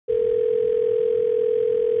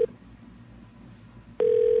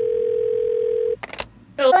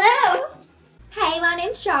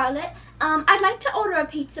Charlotte. I'd like to order a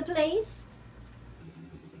pizza, please.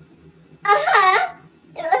 Uh-huh.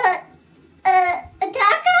 A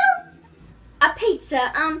taco? A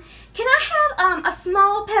pizza. Can I have a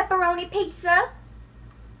small pepperoni pizza?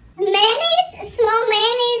 Mayonnaise? Small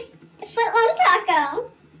mayonnaise foot-long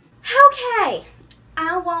taco. Okay.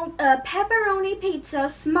 I want a pepperoni pizza,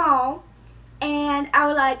 small, and I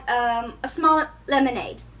would like a small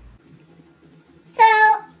lemonade. So,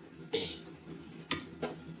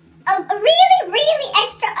 a really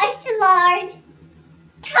extra large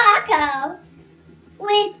taco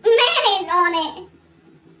with mayonnaise on it,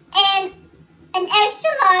 and an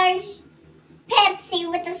extra large Pepsi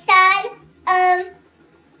with a side of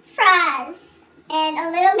fries and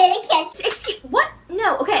a little bit of ketchup. Excuse, what?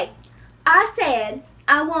 No, okay. I said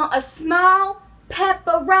I want a small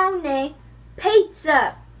pepperoni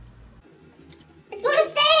pizza. That's what I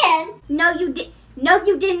said. No, you did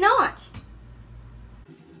not.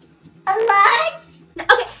 A large?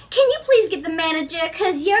 Okay, can you please get the manager?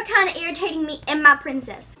 Because you're kind of irritating me and my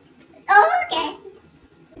princess. Oh, okay.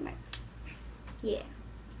 Yeah.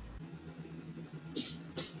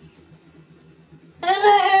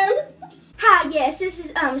 Hello? Hi, yes, this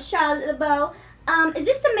is Charlotte LeBeau. Is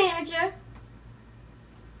this the manager?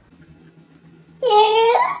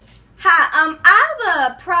 Yes. Hi, I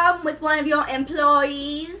have a problem with one of your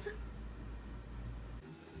employees.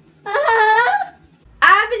 Uh-huh.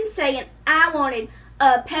 I've been saying I wanted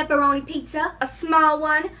a pepperoni pizza, a small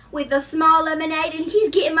one with a small lemonade, and he's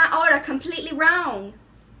getting my order completely wrong.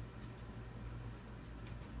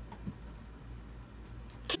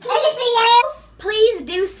 Anything else? Please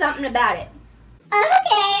do something about it.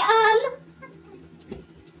 Okay,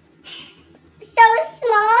 so a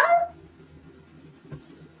small,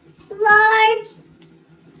 large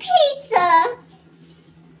pizza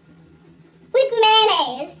with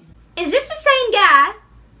mayonnaise. Is this the same guy?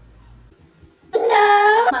 No.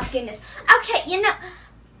 Oh my goodness. Okay,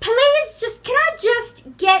 please can I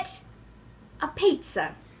just get a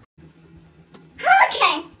pizza?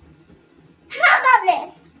 Okay. How about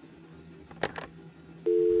this?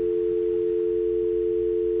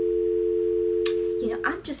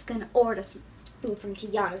 I'm just gonna order some food from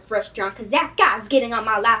Tiana's restaurant because that guy's getting on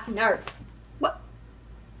my last nerve. What?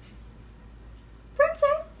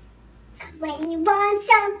 Princess? When you want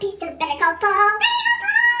some pizza, better call Paul.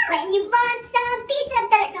 When you want some pizza,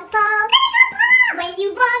 better call Paul. When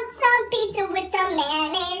you want some pizza with some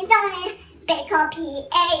mayonnaise on it, better call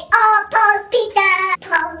P.A.